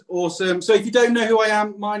Awesome. So if you don't know who I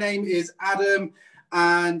am, my name is Adam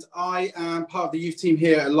and I am part of the youth team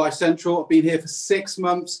here at Life Central. I've been here for 6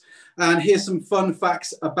 months and here's some fun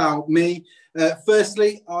facts about me.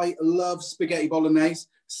 Firstly, I love spaghetti bolognese.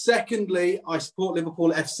 Secondly, I support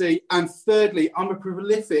Liverpool FC. And thirdly, I'm a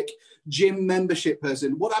prolific gym membership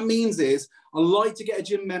person. What that means is I like to get a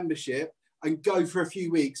gym membership and go for a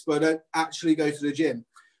few weeks, but I don't actually go to the gym.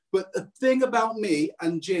 But the thing about me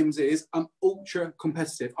and gyms is I'm ultra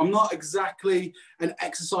competitive. I'm not exactly an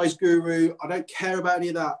exercise guru. I don't care about any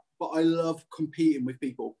of that, but I love competing with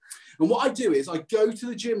people. And what I do is I go to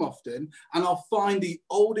the gym often and I'll find the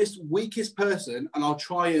oldest, weakest person and I'll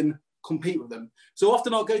try and compete with them. So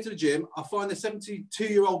often I'll go to the gym, I'll find the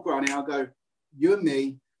 72-year-old granny, I'll go, you and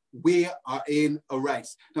me, we are in a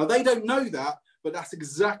race. Now they don't know that, but that's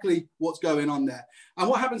exactly what's going on there. And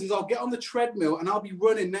what happens is I'll get on the treadmill and I'll be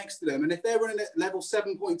running next to them. And if they're running at level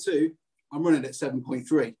 7.2, I'm running at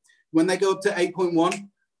 7.3. When they go up to 8.1,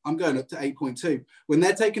 I'm going up to 8.2. When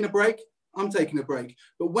they're taking a break, I'm taking a break.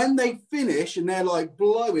 But when they finish and they're like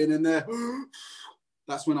blowing and they're,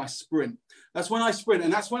 that's when I sprint. That's when I sprint.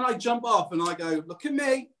 And that's when I jump off and I go, look at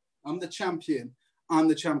me. I'm the champion. I'm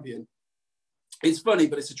the champion. It's funny,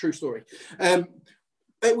 but it's a true story.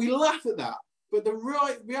 We laugh at that. But the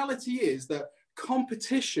reality is that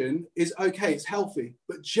competition is okay, it's healthy,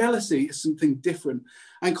 but jealousy is something different.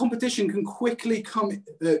 And competition can quickly come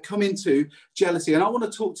into jealousy. And I want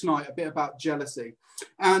to talk tonight a bit about jealousy.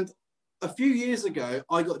 And a few years ago,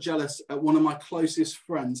 I got jealous at one of my closest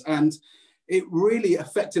friends, and it really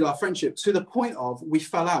affected our friendship to the point of we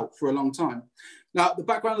fell out for a long time. Now, the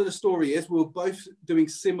background of the story is we were both doing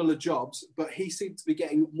similar jobs, but he seemed to be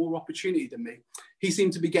getting more opportunity than me. He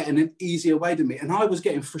seemed to be getting an easier way than me. And I was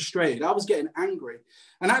getting frustrated. I was getting angry.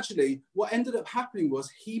 And actually, what ended up happening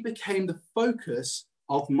was he became the focus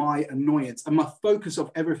of my annoyance and my focus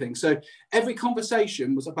of everything. So every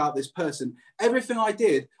conversation was about this person. Everything I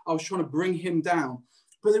did, I was trying to bring him down.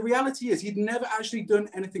 But the reality is he'd never actually done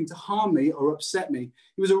anything to harm me or upset me.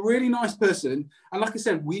 He was a really nice person. And like I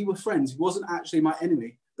said, we were friends. He wasn't actually my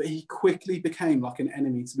enemy, but he quickly became like an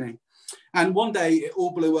enemy to me. And one day it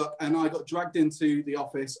all blew up and I got dragged into the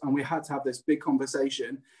office and we had to have this big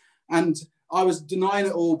conversation. And I was denying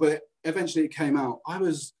it all, but eventually it came out. I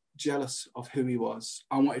was jealous of who he was.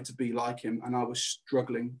 I wanted to be like him. And I was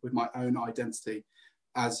struggling with my own identity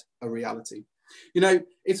as a reality. You know,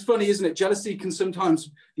 it's funny, isn't it? Jealousy can sometimes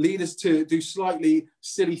lead us to do slightly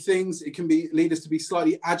silly things. It can lead us to be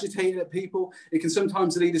slightly agitated at people. It can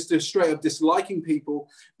sometimes lead us to straight up disliking people.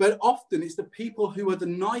 But often it's the people who are the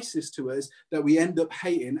nicest to us that we end up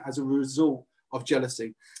hating as a result of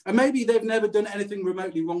jealousy. And maybe they've never done anything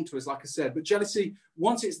remotely wrong to us, like I said, but jealousy,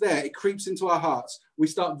 once it's there, it creeps into our hearts. We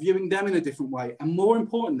start viewing them in a different way. And more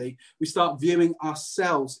importantly, we start viewing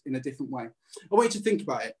ourselves in a different way. I want you to think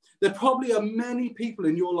about it. There probably are many people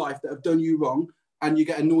in your life that have done you wrong and you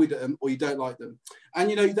get annoyed at them or you don't like them. And,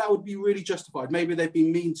 you know, that would be really justified. Maybe they've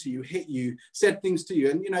been mean to you, hit you, said things to you.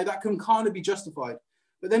 And, you know, that can kind of be justified.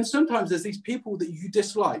 But then sometimes there's these people that you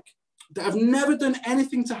dislike that have never done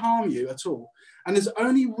anything to harm you at all. And there's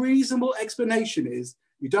only reasonable explanation is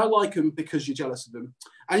you don't like them because you're jealous of them.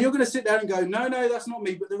 And you're going to sit there and go, no, that's not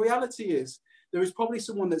me. But the reality is there is probably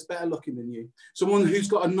someone that's better looking than you, someone who's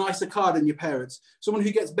got a nicer car than your parents, someone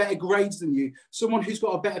who gets better grades than you, someone who's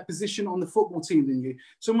got a better position on the football team than you,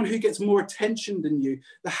 someone who gets more attention than you,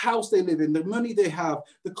 the house they live in, the money they have,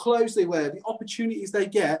 the clothes they wear, the opportunities they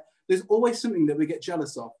get. There's always something that we get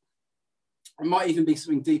jealous of. It might even be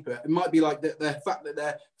something deeper. It might be like the fact that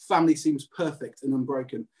their family seems perfect and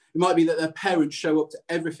unbroken. It might be that their parents show up to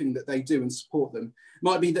everything that they do and support them. It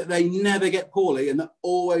might be that they never get poorly and they're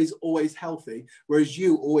always healthy, whereas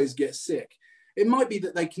you always get sick. It might be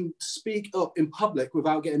that they can speak up in public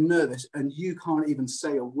without getting nervous and you can't even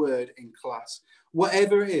say a word in class.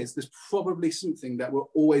 Whatever it is, there's probably something that we're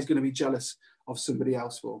always going to be jealous of somebody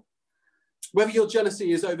else for. Whether your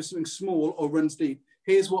jealousy is over something small or runs deep,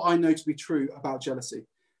 here's what I know to be true about jealousy.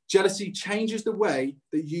 Jealousy changes the way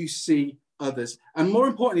that you see others. And more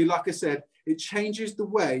importantly, like I said, it changes the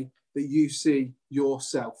way that you see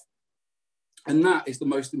yourself. And that is the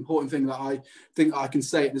most important thing that I think I can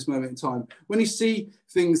say at this moment in time. When you see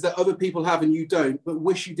things that other people have and you don't, but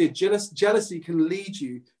wish you did, jealousy can lead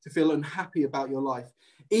you to feel unhappy about your life.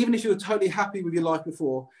 Even if you were totally happy with your life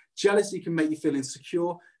before, jealousy can make you feel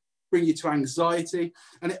insecure, bring you to anxiety,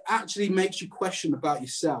 and it actually makes you question about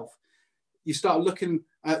yourself. You start looking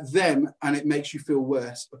at them and it makes you feel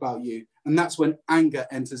worse about you. And that's when anger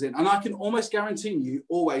enters in. And I can almost guarantee you,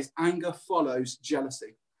 always, anger follows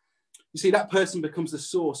jealousy. You see, that person becomes the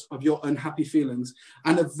source of your unhappy feelings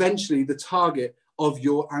and eventually the target of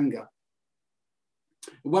your anger.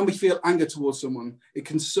 When we feel anger towards someone, it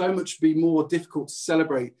can so much be more difficult to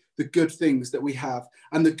celebrate the good things that we have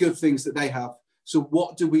and the good things that they have. So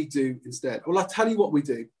what do we do instead? Well, I'll tell you what we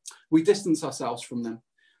do. We distance ourselves from them.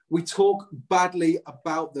 We talk badly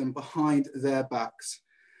about them behind their backs.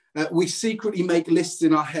 We secretly make lists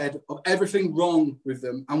in our head of everything wrong with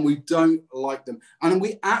them, and we don't like them. And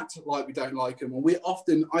we act like we don't like them. And we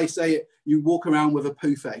often, I say it, you walk around with a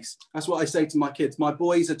poo face. That's what I say to my kids. My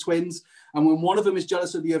boys are twins. And when one of them is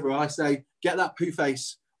jealous of the other, I say, get that poo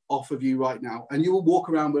face off of you right now. And you will walk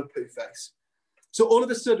around with a poo face. So all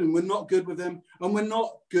of a sudden, we're not good with them, and we're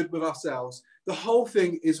not good with ourselves. The whole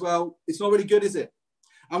thing is, well, it's not really good, is it?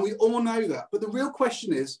 And we all know that. But the real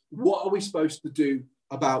question is, what are we supposed to do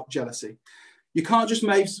about jealousy? You can't just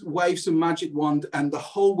wave some magic wand and the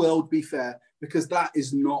whole world be fair, because that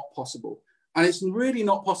is not possible. And it's really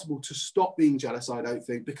not possible to stop being jealous, I don't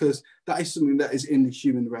think, because that is something that is in the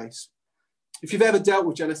human race. If you've ever dealt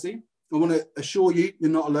with jealousy, I want to assure you, you're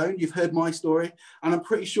not alone. You've heard my story, and I'm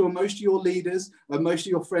pretty sure most of your leaders and most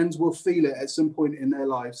of your friends will feel it at some point in their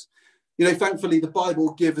lives. You know, thankfully, the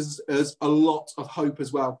Bible gives us a lot of hope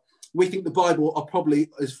as well. We think the Bible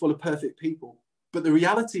is full of perfect people, but the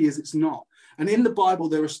reality is it's not. And in the Bible,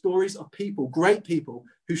 there are stories of people, great people,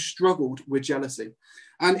 who struggled with jealousy.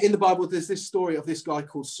 And in the Bible, there's this story of this guy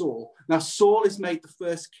called Saul. Now, Saul is made the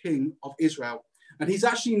first king of Israel, and he's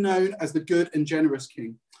actually known as the good and generous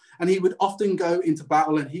king. And he would often go into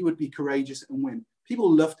battle, and he would be courageous and win.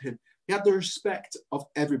 People loved him. He had the respect of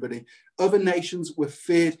everybody. Other nations were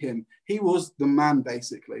feared him. He was the man,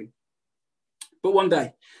 basically. But one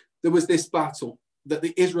day, there was this battle that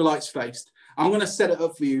the Israelites faced. I'm going to set it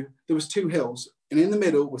up for you. There was two hills, and in the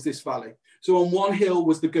middle was this valley. So on one hill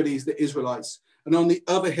was the goodies, the Israelites, and on the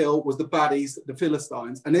other hill was the baddies, the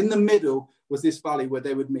Philistines. And in the middle was this valley where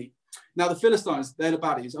they would meet. Now, the Philistines, they're the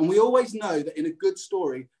baddies. And we always know that in a good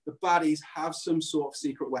story, the baddies have some sort of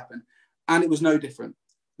secret weapon. And it was no different.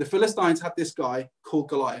 The Philistines had this guy called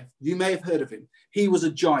Goliath. You may have heard of him. He was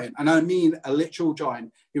a giant, and I mean a literal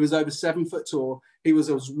giant. He was over 7 foot tall. He was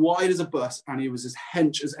as wide as a bus, and he was as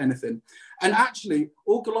hench as anything. And actually,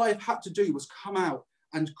 all Goliath had to do was come out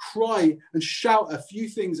and cry and shout a few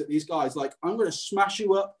things at these guys, like, I'm going to smash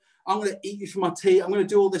you up. I'm going to eat you for my tea. I'm going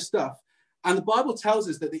to do all this stuff. And the Bible tells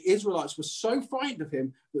us that the Israelites were so frightened of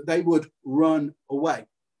him that they would run away.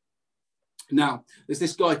 Now, there's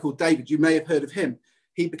this guy called David. You may have heard of him.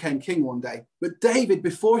 He became king one day. But David,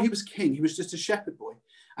 before he was king, he was just a shepherd boy.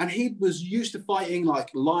 And he was used to fighting like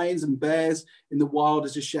lions and bears in the wild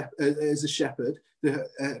as a shepherd to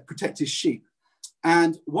protect his sheep.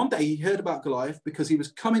 And one day he heard about Goliath because he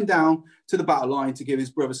was coming down to the battle line to give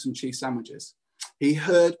his brother some cheese sandwiches. He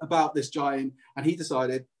heard about this giant and he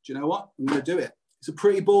decided, do you know what? I'm going to do it. It's a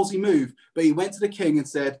pretty ballsy move. But he went to the king and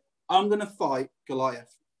said, I'm going to fight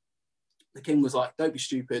Goliath. The king was like, don't be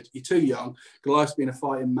stupid. You're too young. Goliath's been a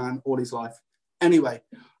fighting man all his life. Anyway,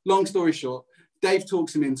 long story short, Dave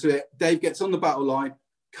talks him into it. Dave gets on the battle line,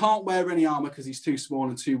 can't wear any armor because he's too small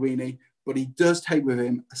and too weeny, but he does take with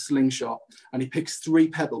him a slingshot and he picks 3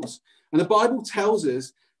 pebbles. And the Bible tells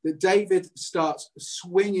us that David starts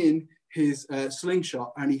swinging his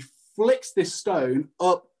slingshot and he flicks this stone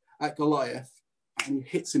up at Goliath and he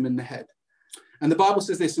hits him in the head. And the Bible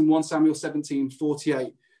says this in 1 Samuel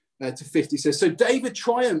 17:48 to 50. It says, so David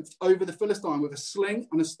triumphed over the Philistine with a sling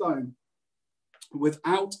and a stone,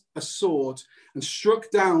 without a sword, and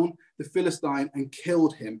struck down the Philistine and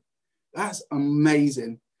killed him. That's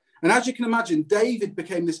amazing. And as you can imagine, David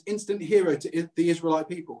became this instant hero to the Israelite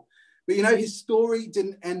people. But you know, his story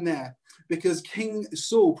didn't end there, because King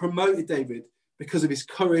Saul promoted David because of his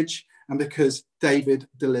courage and because David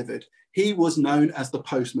delivered. He was known as the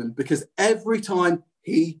postman because every time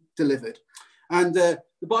he delivered. And the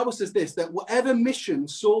Bible says this, that whatever mission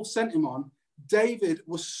Saul sent him on, David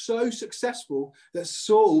was so successful that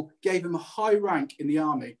Saul gave him a high rank in the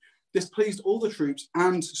army. This pleased all the troops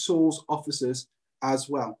and Saul's officers as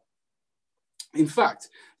well. In fact,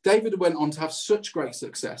 David went on to have such great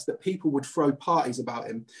success that people would throw parties about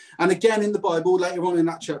him. And again, in the Bible, later on in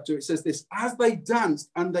that chapter, it says this, as they danced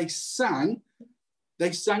and they sang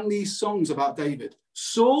these songs about David.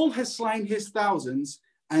 Saul has slain his thousands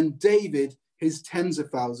and David his tens of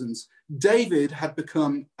thousands. David had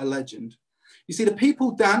become a legend. You see, the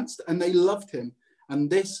people danced and they loved him. And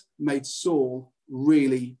this made Saul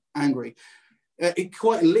really angry. It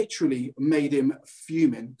quite literally made him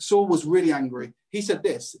fuming. Saul was really angry. He said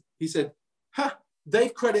this. He said,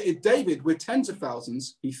 they've credited David with tens of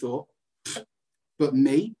thousands, he thought. But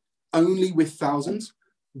me, only with thousands?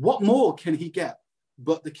 What more can he get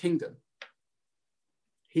but the kingdom?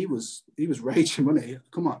 he was raging, wasn't he?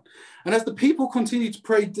 Come on. And as the people continued to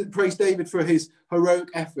praise David for his heroic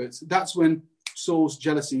efforts, that's when Saul's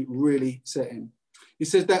jealousy really set in. He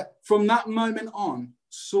says that from that moment on,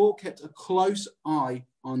 Saul kept a close eye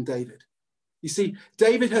on David. You see,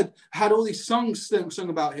 David had all these songs sung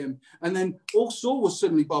about him, and then all Saul was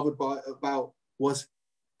suddenly bothered about was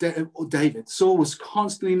David. Saul was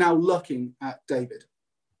constantly now looking at David.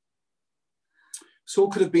 Saul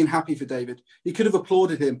could have been happy for David. He could have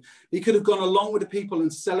applauded him. He could have gone along with the people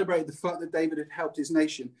and celebrated the fact that David had helped his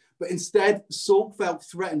nation. But instead, Saul felt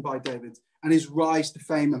threatened by David and his rise to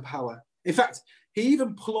fame and power. In fact, he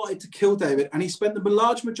even plotted to kill David, and he spent the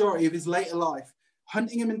large majority of his later life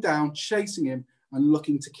hunting him down, chasing him, and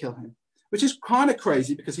looking to kill him, which is kind of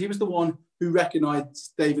crazy because he was the one who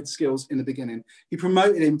recognized David's skills in the beginning. He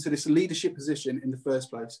promoted him to this leadership position in the first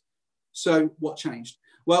place. So what changed?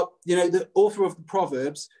 Well, you know, the author of the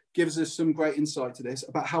Proverbs gives us some great insight to this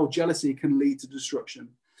about how jealousy can lead to destruction.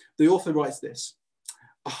 The author writes this: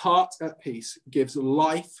 a heart at peace gives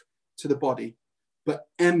life to the body, but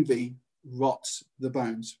envy rots the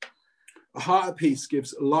bones. A heart at peace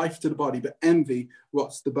gives life to the body, but envy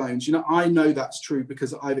rots the bones. You know, I know that's true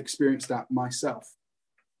because I've experienced that myself.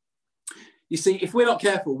 You see, if we're not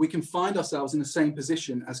careful, we can find ourselves in the same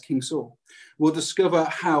position as King Saul. We'll discover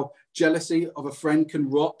how jealousy of a friend can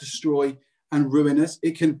rot, destroy, and ruin us.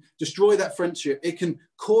 It can destroy that friendship. It can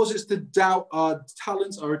cause us to doubt our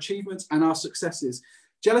talents, our achievements, and our successes.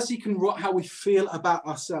 Jealousy can rot how we feel about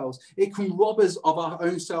ourselves. It can rob us of our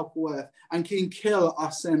own self-worth and can kill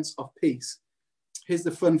our sense of peace. Here's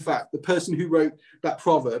the fun fact. The person who wrote that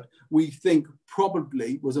proverb, we think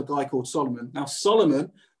probably was a guy called Solomon. Now,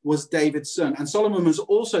 Solomon was David's son, and Solomon was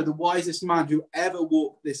also the wisest man who ever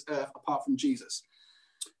walked this earth apart from Jesus.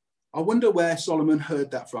 I wonder where Solomon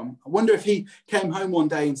heard that from. I wonder if he came home one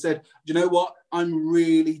day and said, "Do you know what? I'm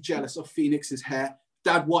really jealous of Phoenix's hair.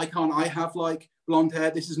 Dad, why can't I have like blonde hair?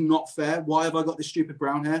 This is not fair. Why have I got this stupid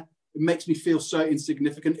brown hair? It makes me feel so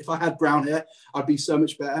insignificant. If I had brown hair, I'd be so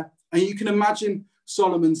much better." And you can imagine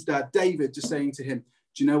Solomon's dad, David, just saying to him,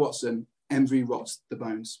 "Do you know what, son? Envy rots the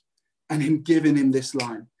bones." And him giving him this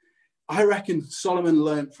line. I reckon Solomon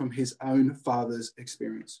learned from his own father's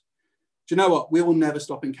experience. Do you know what? We will never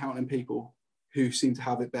stop encountering people who seem to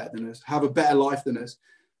have it better than us, have a better life than us.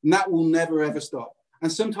 And that will never, ever stop.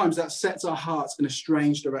 And sometimes that sets our hearts in a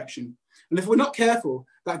strange direction. And if we're not careful,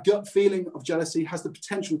 that gut feeling of jealousy has the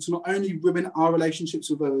potential to not only ruin our relationships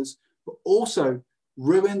with others, but also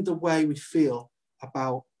ruin the way we feel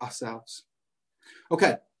about ourselves.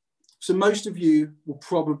 Okay, so most of you will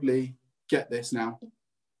probably get this now.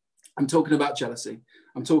 I'm talking about jealousy.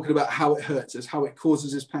 I'm talking about how it hurts us, how it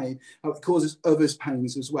causes us pain, how it causes others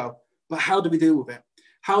pains as well. But how do we deal with it?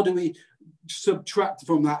 How do we subtract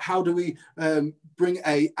from that? How do we bring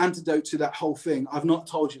an antidote to that whole thing? I've not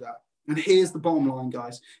told you that. And here's the bottom line,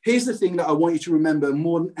 guys. Here's the thing that I want you to remember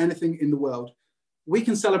more than anything in the world. We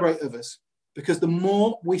can celebrate others, because the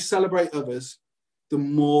more we celebrate others, the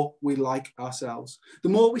more we like ourselves. The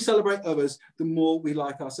more we celebrate others, the more we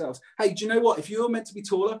like ourselves. Hey, do you know what? If you were meant to be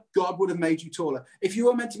taller, God would have made you taller. If you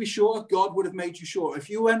were meant to be shorter, God would have made you shorter. If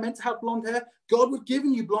you were meant to have blonde hair, God would have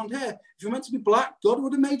given you blonde hair. If you were meant to be black, God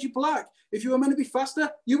would have made you black. If you were meant to be faster,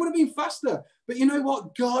 you would have been faster. But you know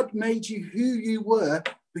what? God made you who you were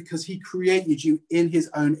because he created you in his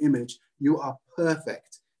own image. You are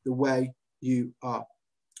perfect the way you are.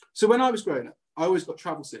 So when I was growing up, I always got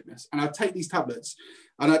travel sickness, and I'd take these tablets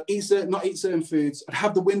and I'd not eat certain foods. I'd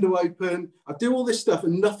have the window open. I'd do all this stuff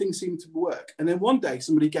and nothing seemed to work. And then one day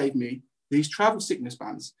somebody gave me these travel sickness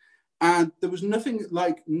bands, and there was nothing,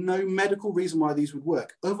 like no medical reason why these would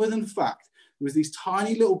work other than the fact there was these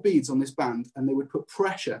tiny little beads on this band, and they would put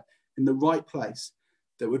pressure in the right place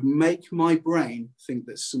that would make my brain think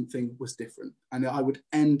that something was different, and I would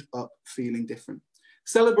end up feeling different.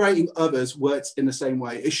 Celebrating others works in the same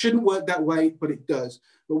way. It shouldn't work that way, but it does.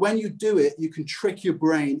 But when you do it, you can trick your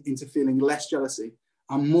brain into feeling less jealousy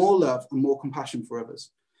and more love and more compassion for others.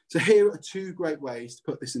 So here are two great ways to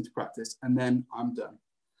put this into practice, and then I'm done.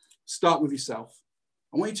 Start with yourself.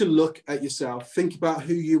 I want you to look at yourself, think about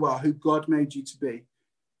who you are, who God made you to be.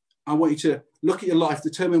 I want you to look at your life,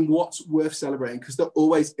 determine what's worth celebrating, because there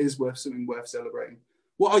always is something worth celebrating.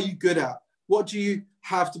 What are you good at? What do you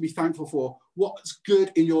have to be thankful for? What's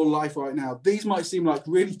good in your life right now? These might seem like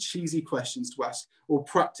really cheesy questions to ask or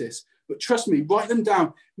practice, but trust me, write them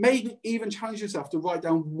down. Maybe even challenge yourself to write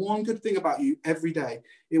down one good thing about you every day.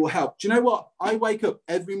 It will help. Do you know what? I wake up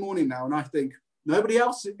every morning now and I think, nobody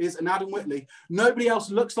else is an Adam Whitley. Nobody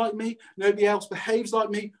else looks like me. Nobody else behaves like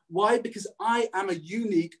me. Why? Because I am a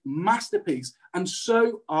unique masterpiece, and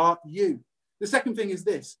so are you. The second thing is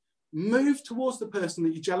this: move towards the person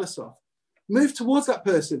that you're jealous of. Move towards that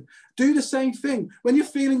person. Do the same thing. When you're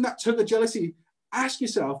feeling that tug of jealousy, ask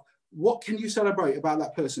yourself, what can you celebrate about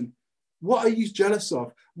that person? What are you jealous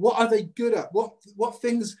of? What are they good at? What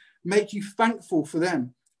things make you thankful for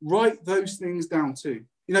them? Write those things down too.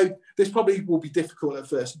 You know, this probably will be difficult at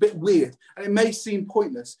first, a bit weird, and it may seem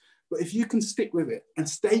pointless, but if you can stick with it and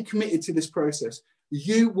stay committed to this process,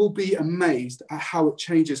 you will be amazed at how it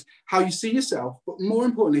changes how you see yourself, but more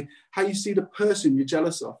importantly, how you see the person you're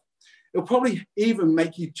jealous of. It'll probably even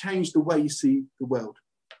make you change the way you see the world.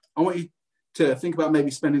 I want you to think about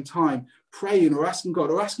maybe spending time praying or asking God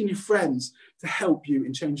or asking your friends to help you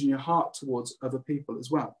in changing your heart towards other people as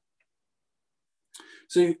well.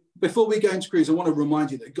 So before we go into cruise, I want to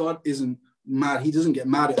remind you that God isn't mad. He doesn't get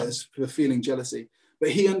mad at us for feeling jealousy,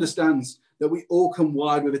 but he understands that we all come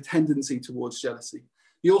wired with a tendency towards jealousy.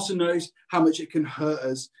 He also knows how much it can hurt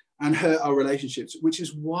us and hurt our relationships, which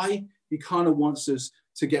is why he kind of wants us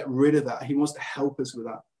to get rid of that. He wants to help us with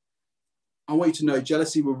that. I want you to know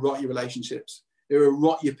jealousy will rot your relationships. It will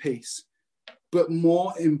rot your peace. But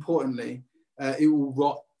more importantly, it will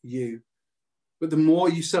rot you. But the more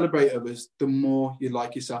you celebrate others, the more you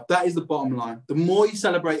like yourself. That is the bottom line. The more you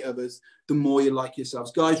celebrate others, the more you like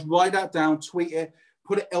yourselves. Guys, write that down, tweet it,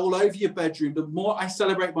 put it all over your bedroom. The more I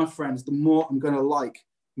celebrate my friends, the more I'm going to like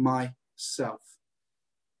myself.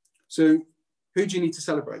 So who do you need to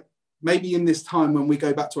celebrate? Maybe in this time when we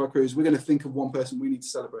go back to our cruise, we're going to think of one person we need to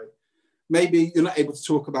celebrate. Maybe you're not able to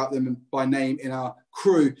talk about them by name in our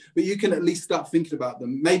crew, but you can at least start thinking about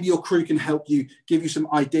them. Maybe your crew can help you, give you some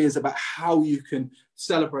ideas about how you can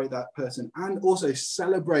celebrate that person and also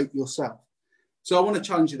celebrate yourself. So I want to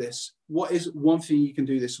challenge you this. What is one thing you can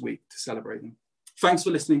do this week to celebrate them? Thanks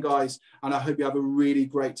for listening, guys. And I hope you have a really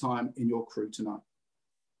great time in your crew tonight.